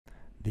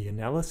The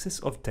analysis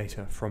of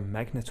data from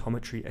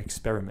magnetometry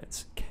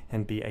experiments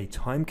can be a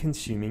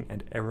time-consuming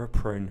and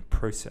error-prone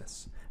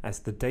process, as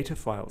the data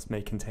files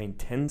may contain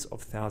tens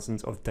of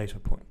thousands of data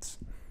points.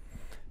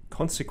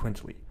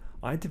 Consequently,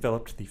 I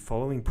developed the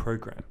following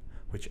program,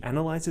 which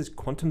analyzes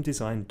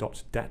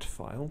quantumdesign.dat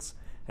files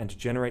and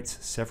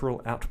generates several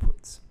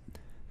outputs.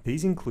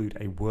 These include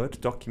a Word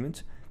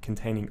document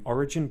containing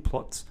origin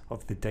plots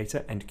of the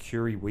data and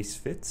Curie Weiss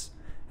fits,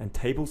 and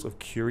tables of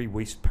Curie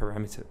Weiss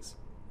parameters.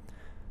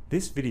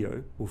 This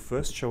video will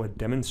first show a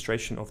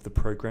demonstration of the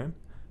program,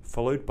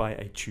 followed by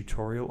a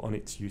tutorial on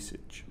its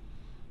usage.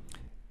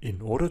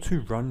 In order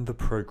to run the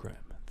program,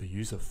 the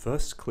user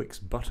first clicks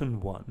button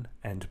 1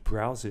 and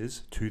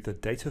browses to the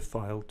data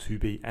file to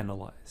be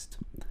analyzed.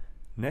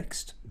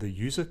 Next, the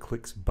user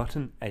clicks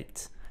button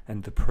 8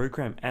 and the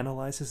program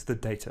analyzes the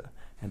data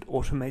and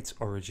automates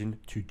Origin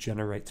to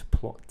generate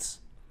plots.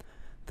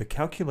 The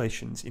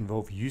calculations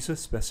involve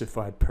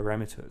user-specified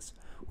parameters,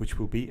 which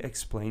will be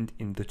explained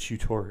in the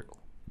tutorial.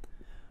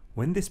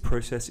 When this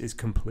process is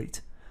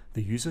complete,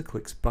 the user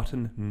clicks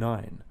button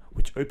 9,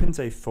 which opens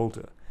a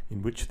folder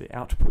in which the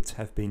outputs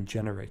have been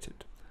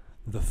generated.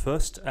 The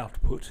first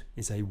output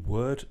is a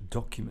Word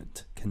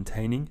document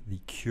containing the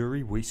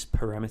Curie Weiss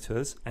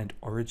parameters and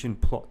origin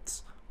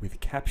plots with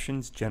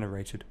captions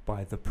generated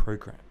by the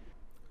program.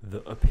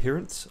 The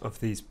appearance of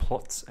these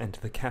plots and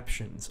the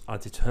captions are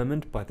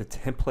determined by the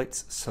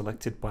templates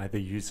selected by the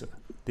user.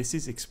 This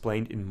is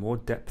explained in more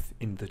depth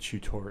in the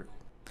tutorial.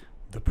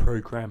 The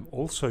program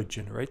also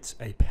generates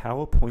a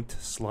PowerPoint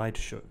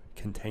slideshow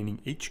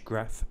containing each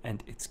graph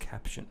and its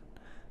caption.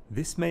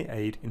 This may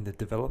aid in the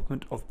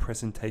development of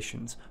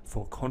presentations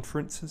for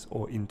conferences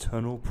or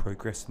internal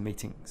progress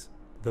meetings.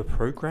 The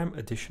program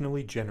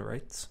additionally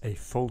generates a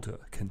folder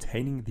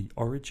containing the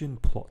origin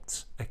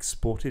plots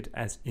exported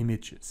as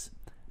images,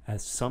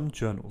 as some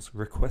journals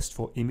request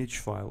for image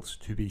files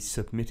to be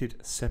submitted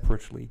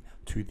separately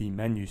to the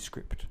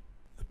manuscript.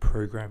 The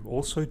program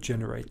also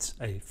generates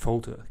a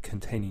folder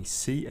containing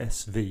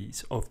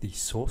CSVs of the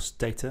source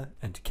data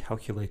and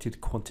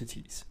calculated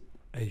quantities.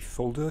 A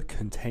folder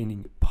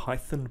containing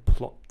Python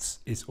plots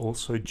is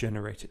also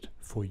generated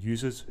for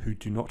users who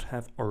do not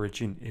have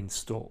Origin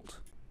installed.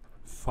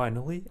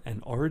 Finally,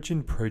 an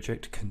Origin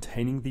project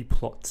containing the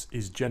plots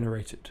is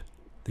generated.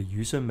 The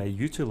user may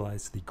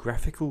utilize the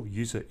graphical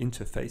user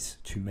interface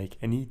to make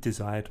any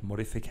desired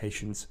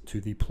modifications to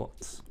the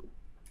plots.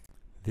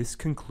 This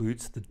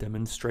concludes the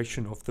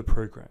demonstration of the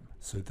program,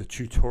 so the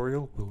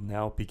tutorial will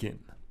now begin.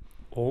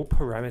 All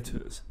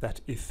parameters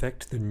that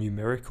affect the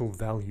numerical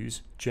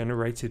values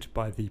generated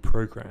by the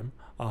program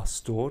are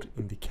stored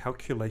in the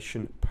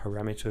Calculation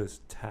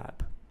Parameters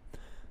tab.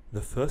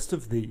 The first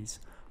of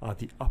these are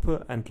the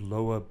upper and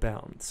lower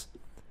bounds.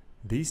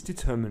 These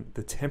determine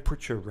the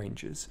temperature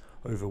ranges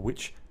over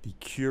which the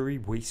Curie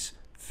Weiss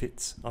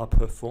fits are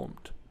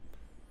performed.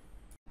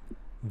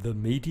 The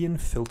median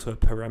filter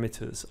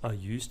parameters are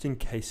used in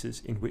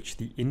cases in which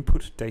the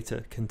input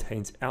data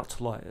contains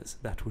outliers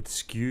that would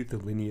skew the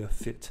linear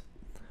fit.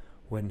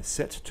 When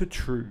set to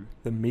true,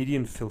 the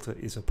median filter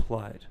is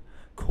applied,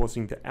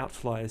 causing the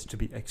outliers to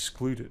be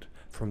excluded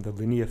from the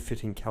linear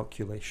fitting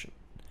calculation.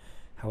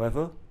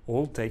 However,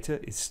 all data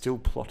is still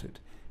plotted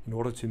in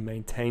order to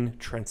maintain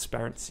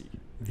transparency.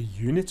 The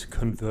unit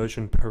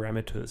conversion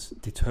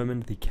parameters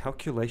determine the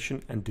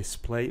calculation and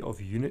display of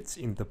units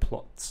in the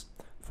plots.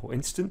 For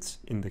instance,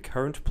 in the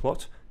current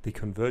plot, the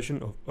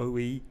conversion of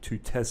OE to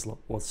Tesla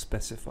was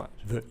specified.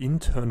 The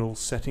Internal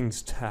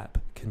Settings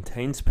tab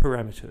contains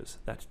parameters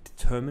that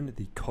determine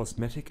the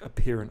cosmetic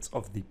appearance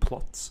of the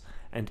plots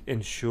and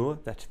ensure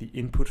that the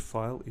input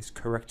file is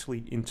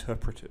correctly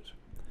interpreted.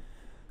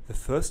 The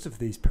first of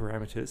these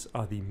parameters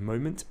are the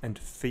moment and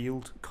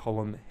field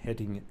column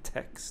heading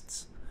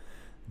texts.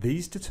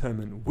 These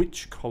determine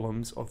which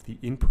columns of the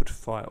input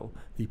file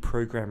the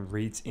program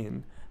reads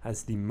in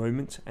as the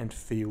moment and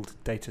field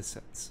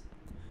datasets.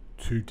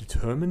 To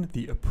determine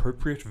the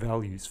appropriate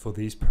values for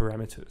these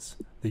parameters,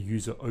 the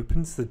user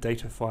opens the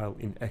data file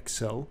in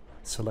Excel,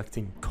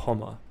 selecting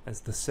comma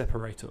as the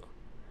separator.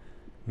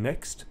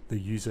 Next, the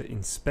user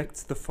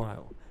inspects the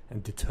file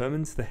and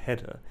determines the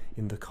header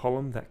in the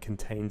column that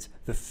contains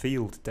the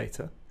field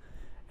data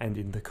and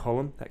in the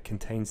column that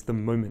contains the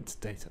moment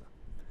data.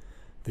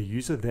 The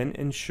user then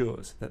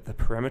ensures that the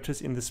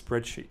parameters in the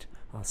spreadsheet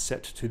are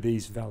set to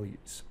these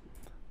values.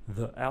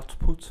 The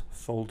output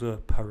folder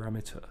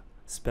parameter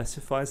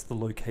specifies the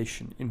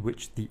location in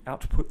which the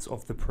outputs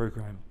of the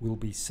program will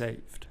be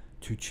saved.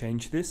 To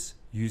change this,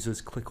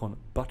 users click on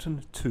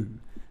button 2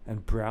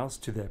 and browse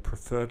to their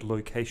preferred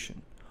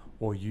location,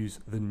 or use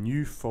the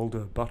New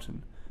Folder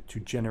button to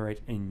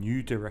generate a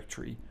new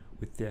directory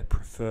with their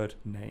preferred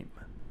name.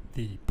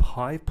 The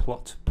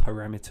PyPlot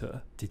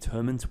parameter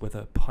determines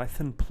whether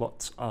Python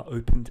plots are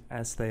opened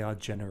as they are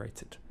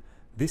generated.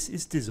 This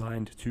is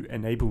designed to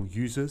enable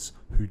users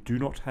who do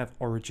not have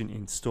Origin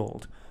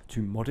installed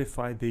to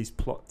modify these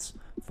plots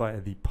via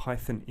the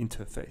Python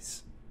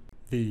interface.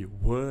 The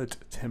Word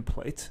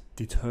template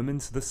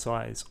determines the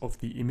size of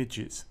the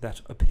images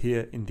that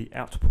appear in the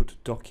output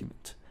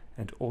document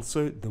and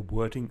also the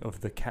wording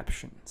of the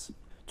captions.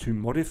 To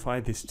modify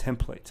this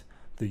template,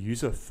 the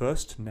user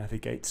first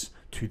navigates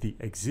to the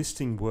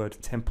existing Word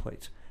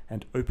template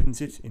and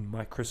opens it in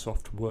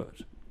Microsoft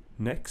Word.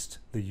 Next,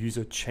 the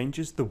user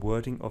changes the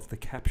wording of the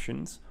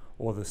captions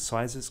or the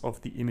sizes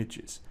of the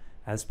images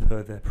as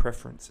per their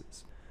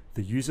preferences.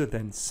 The user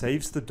then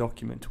saves the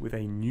document with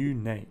a new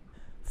name.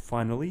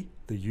 Finally,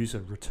 the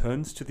user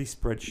returns to the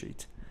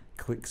spreadsheet,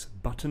 clicks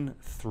button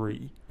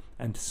 3,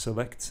 and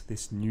selects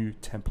this new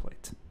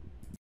template.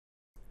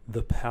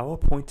 The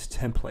PowerPoint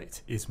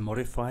template is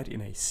modified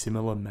in a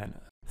similar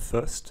manner.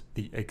 First,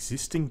 the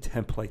existing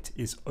template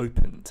is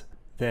opened.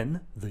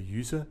 Then, the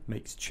user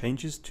makes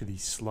changes to the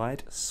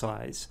slide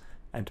size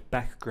and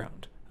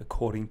background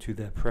according to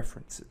their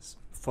preferences.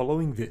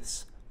 Following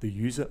this, the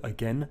user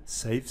again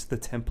saves the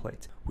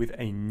template with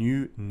a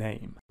new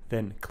name,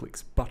 then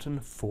clicks button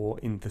 4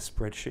 in the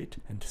spreadsheet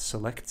and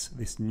selects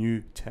this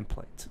new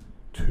template.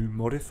 To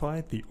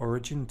modify the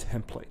origin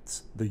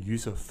templates, the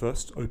user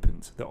first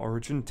opens the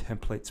origin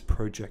templates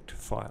project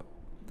file.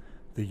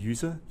 The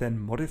user then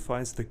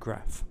modifies the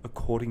graph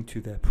according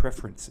to their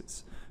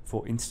preferences,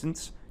 for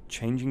instance,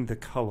 changing the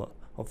color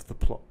of the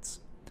plots.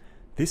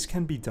 This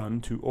can be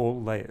done to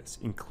all layers,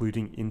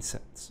 including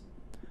insets.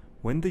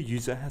 When the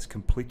user has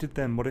completed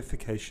their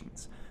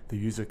modifications, the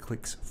user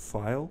clicks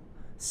File,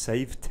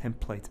 Save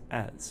Template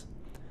As.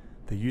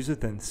 The user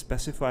then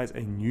specifies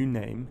a new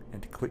name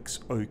and clicks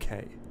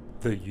OK.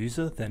 The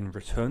user then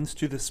returns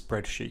to the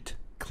spreadsheet,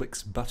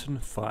 clicks button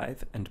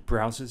 5 and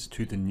browses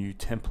to the new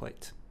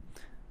template.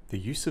 The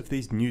use of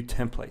these new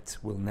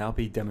templates will now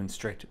be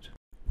demonstrated.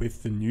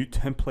 With the new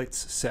templates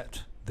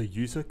set, the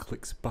user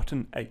clicks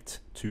button 8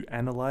 to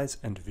analyze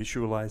and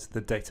visualize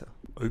the data.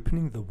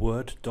 Opening the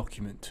Word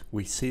document,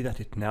 we see that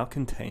it now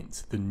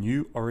contains the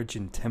new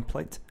origin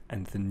template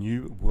and the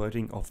new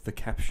wording of the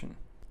caption.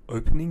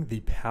 Opening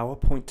the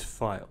PowerPoint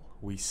file,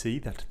 we see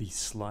that the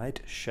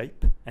slide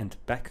shape and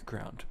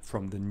background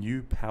from the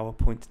new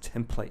PowerPoint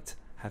template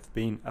have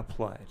been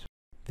applied.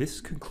 This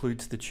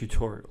concludes the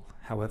tutorial.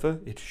 However,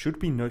 it should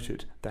be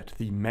noted that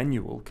the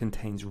manual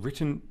contains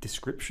written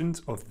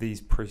descriptions of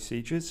these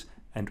procedures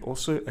and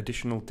also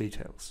additional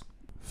details.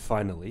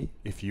 Finally,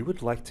 if you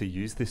would like to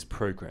use this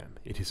program,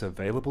 it is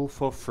available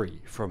for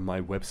free from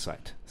my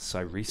website,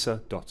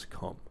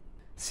 cyresa.com.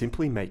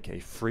 Simply make a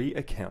free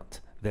account,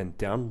 then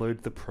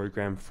download the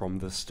program from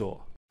the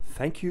store.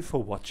 Thank you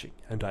for watching,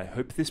 and I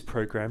hope this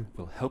program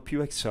will help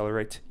you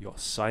accelerate your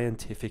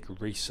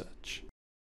scientific research.